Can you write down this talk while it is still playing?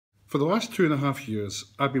For the last 2.5 years,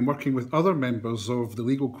 I've been working with other members of the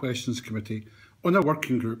Legal Questions Committee on a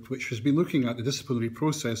working group which has been looking at the disciplinary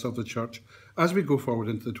process of the Church as we go forward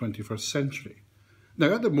into the 21st century.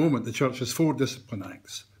 Now, at the moment, the Church has 4 discipline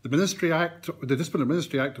acts. The Disciplinary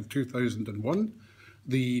Ministry Act of 2001,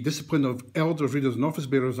 the Discipline of Elders, Readers and Office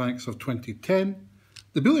Bearers Acts of 2010,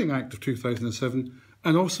 the Bullying Act of 2007,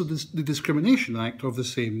 and also the Discrimination Act of the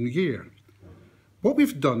same year. What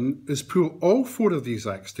we've done is pull all 4 of these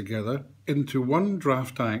acts together into one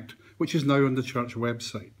draft act, which is now on the Church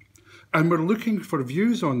website. And we're looking for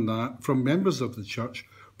views on that from members of the Church,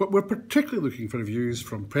 but we're particularly looking for views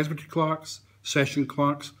from Presbytery Clerks, Session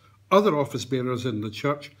Clerks, other office bearers in the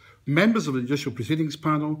Church, members of the Judicial Proceedings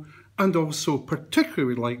Panel, and also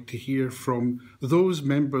particularly we'd like to hear from those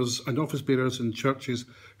members and office bearers in churches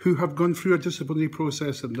who have gone through a disciplinary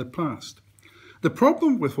process in the past. The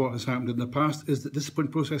problem with what has happened in the past is that the discipline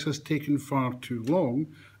process has taken far too long,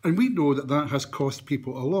 and we know that that has cost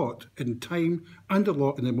people a lot in time and a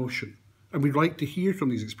lot in emotion. And we'd like to hear from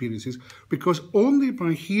these experiences, because only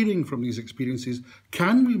by hearing from these experiences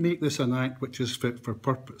can we make this an act which is fit for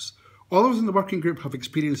purpose. All of us in the working group have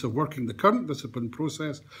experience of working the current discipline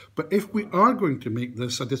process, but if we are going to make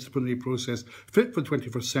this a disciplinary process fit for the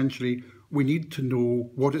 21st century, we need to know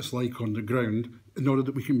what it's like on the ground in order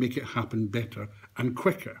that we can make it happen better and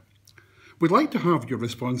quicker. We'd like to have your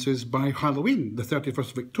responses by Halloween, the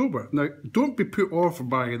 31st of October. Now, don't be put off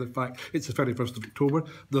by the fact it's the 31st of October.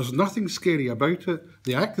 There's nothing scary about it.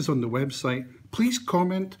 The Act is on the website. Please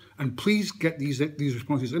comment and please get these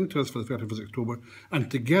responses into us for the 31st of October. And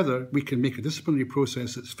together we can make a disciplinary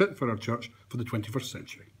process that's fit for our church for the 21st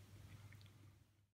century.